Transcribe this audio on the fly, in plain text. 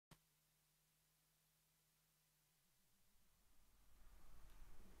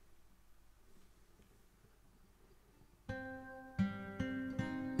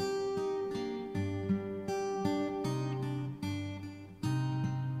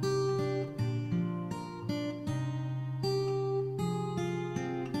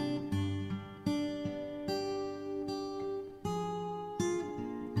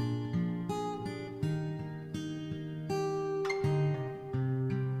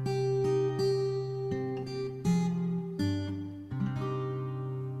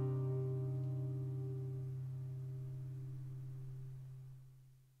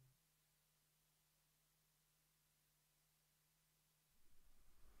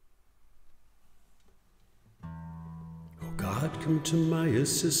God, come to my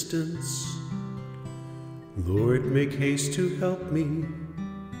assistance. Lord, make haste to help me.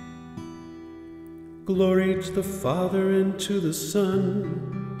 Glory to the Father, and to the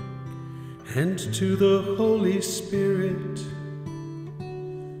Son, and to the Holy Spirit,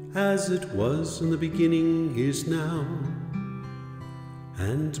 as it was in the beginning, is now,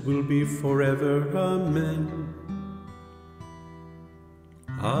 and will be forever. Amen.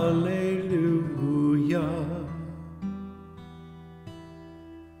 Alleluia.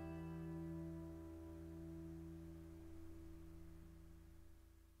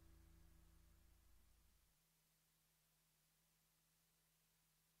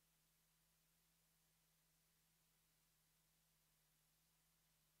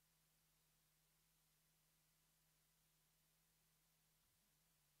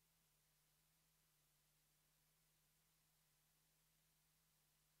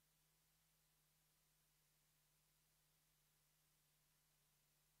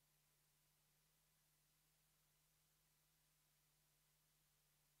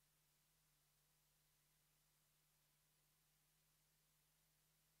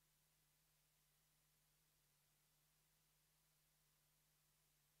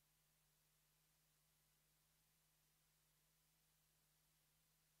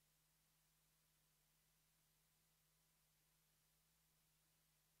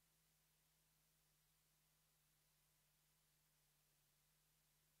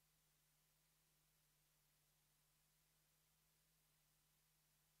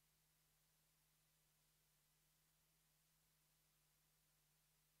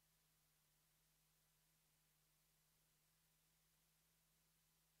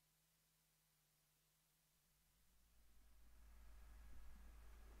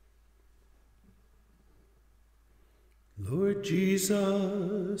 Lord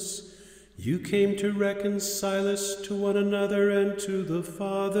Jesus, you came to reconcile us to one another and to the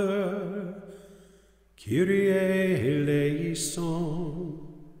Father. Kyrie eleison.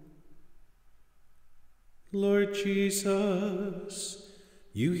 Lord Jesus,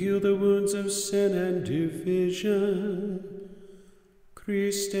 you heal the wounds of sin and division.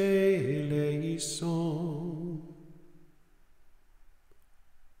 Christe eleison.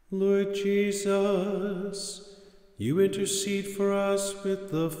 Lord Jesus, you intercede for us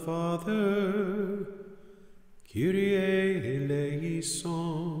with the Father. Kyrie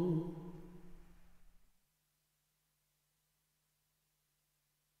eleison.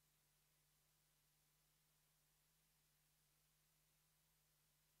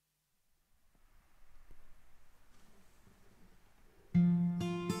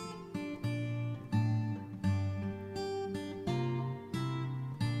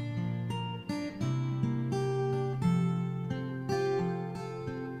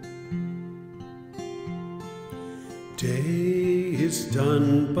 Day is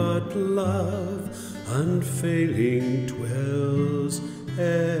done, but love unfailing dwells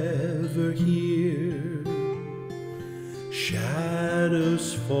ever here.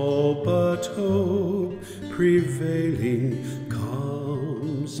 Shadows fall, but hope prevailing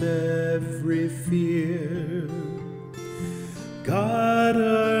calms every fear. God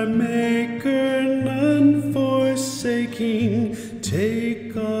our Maker, none forsaking,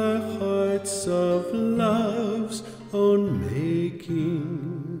 take our hearts of love's own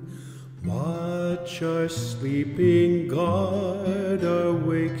making. Watch our sleeping, guard our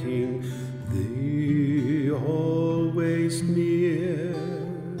waking, thee always near.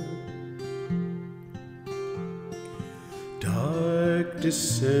 Dark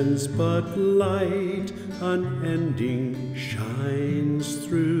descends, but light unending shines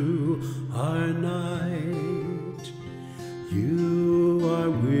through our night. You are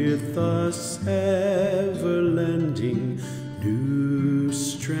with us, ever lending new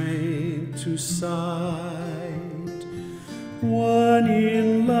strength to sight. One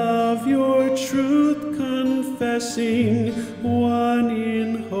in love, your truth confessing, one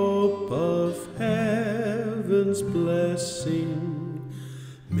in hope of heaven's blessing.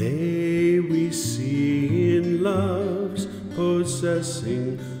 May we see in love's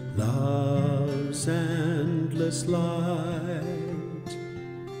possessing love's endless light.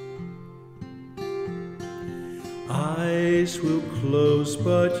 Eyes will close,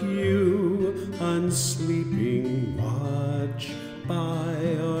 but you, unsleeping, watch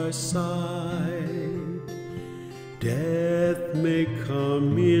by our side. Death may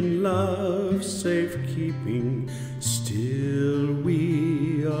come in love's safekeeping, still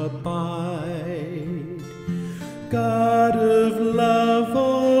we abide. God of love,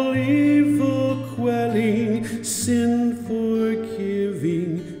 all evil quelling, sin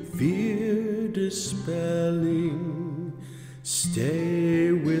forgiving, fear dispelling,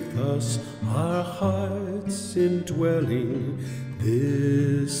 Stay with us, our hearts indwelling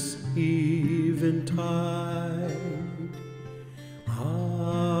this eventide.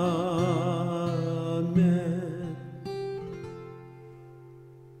 Amen.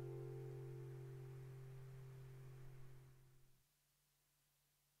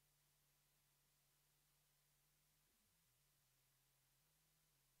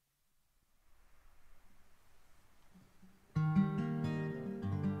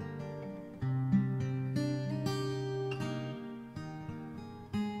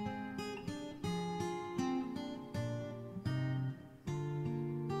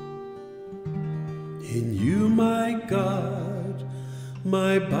 In you, my God,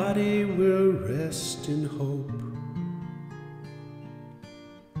 my body will rest in hope.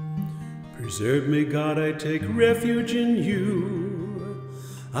 Preserve me, God, I take refuge in you.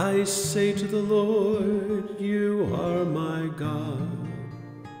 I say to the Lord, you are my God.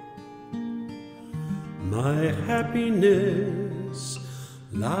 My happiness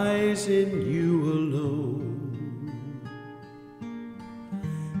lies in you alone.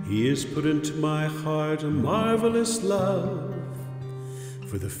 He has put into my heart a marvelous love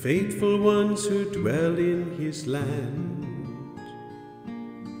for the faithful ones who dwell in his land.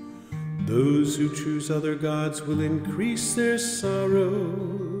 Those who choose other gods will increase their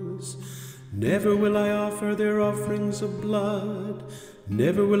sorrows. Never will I offer their offerings of blood.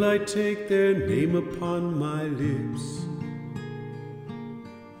 Never will I take their name upon my lips.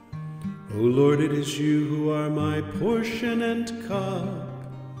 O Lord, it is you who are my portion and cup.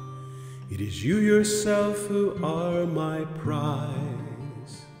 It is you yourself who are my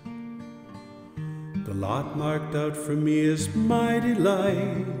prize. The lot marked out for me is my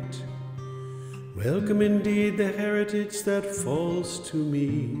delight. Welcome indeed the heritage that falls to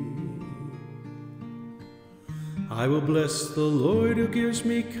me. I will bless the Lord who gives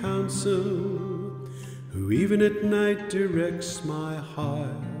me counsel, who even at night directs my heart.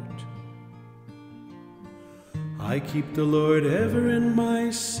 I keep the Lord ever in my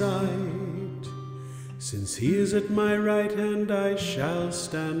sight. Since he is at my right hand, I shall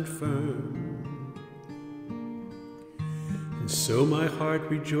stand firm. And so my heart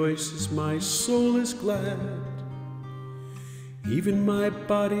rejoices, my soul is glad. Even my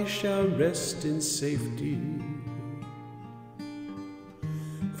body shall rest in safety.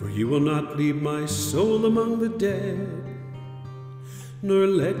 For you will not leave my soul among the dead, nor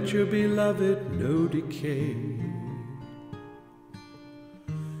let your beloved know decay.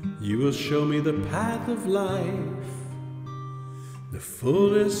 You will show me the path of life, the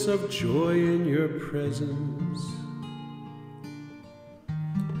fullness of joy in your presence.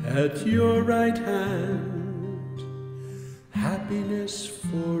 At your right hand, happiness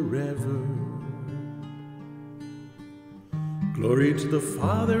forever. Glory to the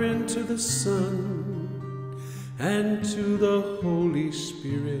Father, and to the Son, and to the Holy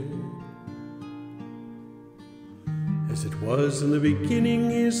Spirit, as it was in the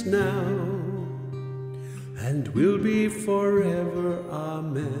beginning, is now, and will be forever.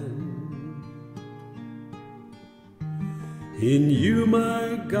 Amen. In you,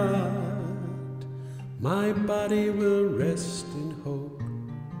 my God, my body will rest in hope.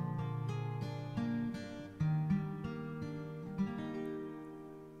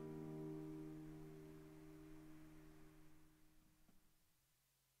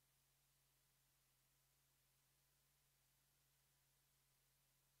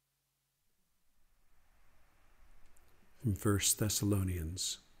 From 1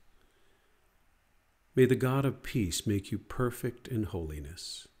 Thessalonians. May the God of peace make you perfect in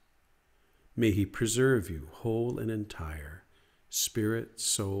holiness. May he preserve you whole and entire, spirit,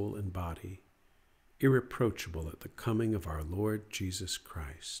 soul, and body, irreproachable at the coming of our Lord Jesus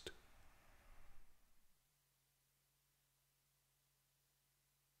Christ.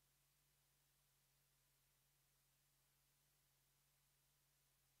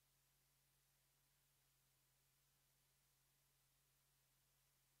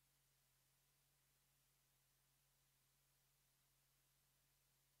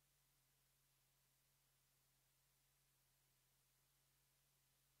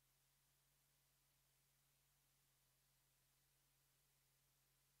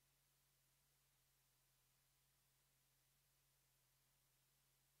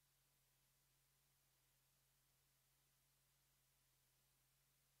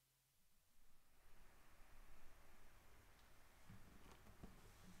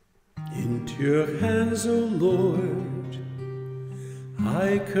 Into your hands, O Lord,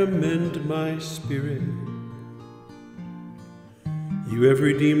 I commend my spirit. You have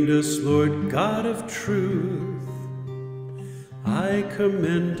redeemed us, Lord God of truth. I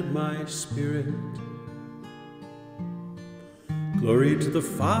commend my spirit. Glory to the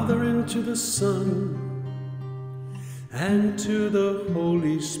Father, and to the Son, and to the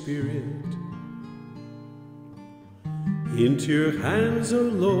Holy Spirit. Into your hands, O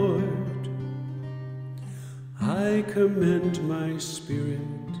Lord, I commend my spirit.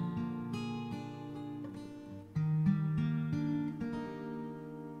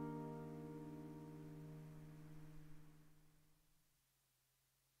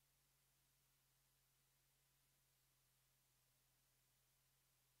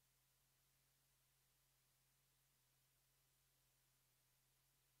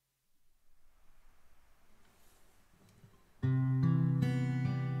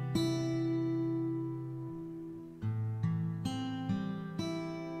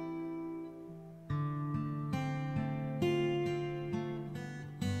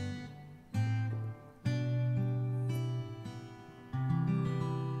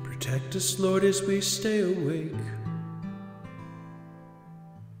 Protect us, Lord, as we stay awake.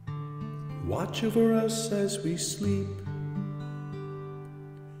 Watch over us as we sleep,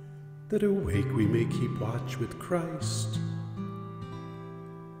 that awake we may keep watch with Christ,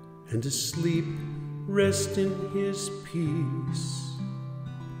 and asleep rest in his peace.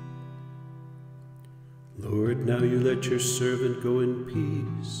 Lord, now you let your servant go in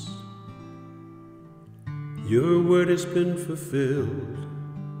peace. Your word has been fulfilled.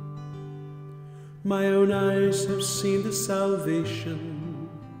 My own eyes have seen the salvation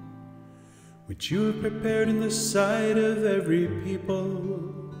which you have prepared in the sight of every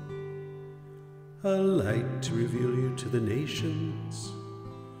people, a light to reveal you to the nations,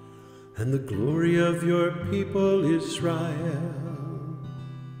 and the glory of your people Israel.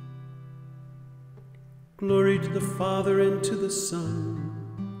 Glory to the Father, and to the Son,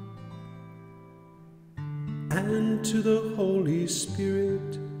 and to the Holy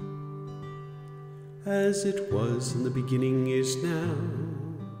Spirit, as it was in the beginning, is now,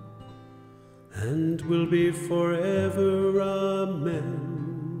 and will be forever.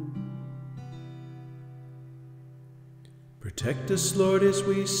 Amen. Protect us, Lord, as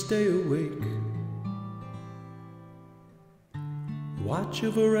we stay awake. Watch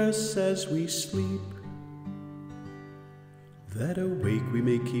over us as we sleep, that awake we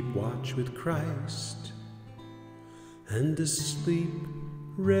may keep watch with Christ, and asleep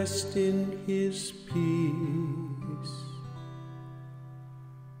rest in his peace.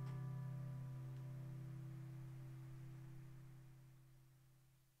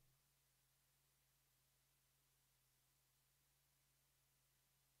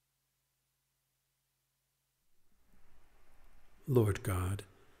 Lord God,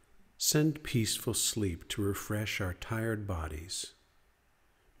 send peaceful sleep to refresh our tired bodies.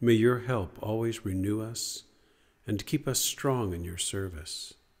 May your help always renew us and keep us strong in your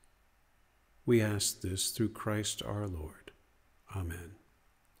service. We ask this through Christ our Lord. Amen.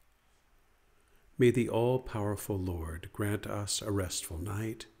 May the all-powerful Lord grant us a restful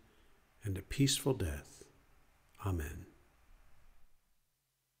night and a peaceful death. Amen.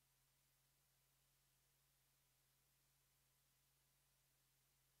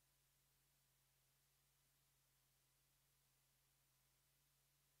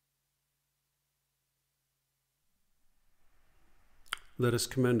 Let us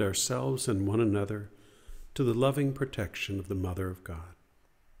commend ourselves and one another to the loving protection of the Mother of God.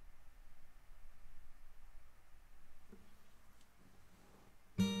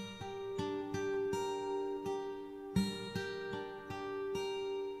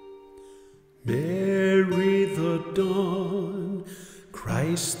 Mary the dawn,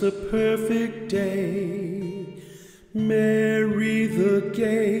 Christ the perfect day, Mary the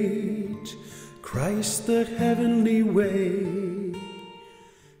gate, Christ the heavenly way,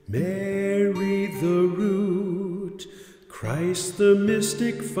 Mary the root, Christ the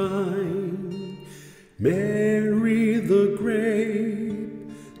mystic vine, Mary the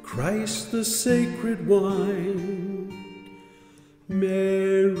grape, Christ the sacred wine,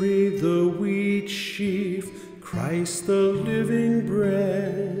 Mary the wheat sheaf, Christ the living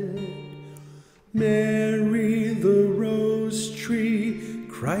bread, Mary the rose tree,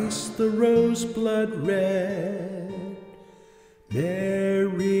 Christ the roseblood red,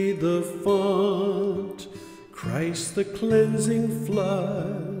 Mary the font, Christ the cleansing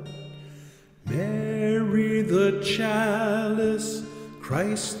flood, Mary the chalice,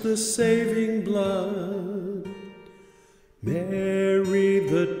 Christ the saving blood, Mary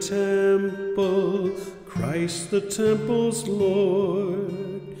the temple, Christ the temple's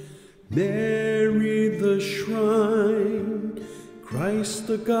Lord, Mary the shrine, Christ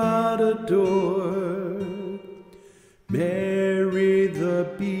the God adored, Mary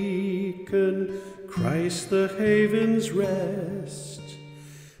the beacon, Christ the haven's rest.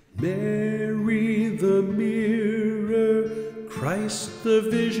 Mary the mirror, Christ the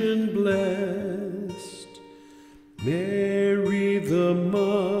vision blessed. Mary the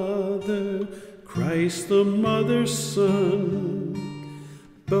mother, Christ the mother's son,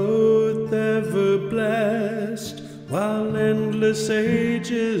 both ever blessed while endless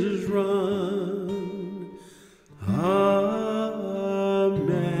ages run.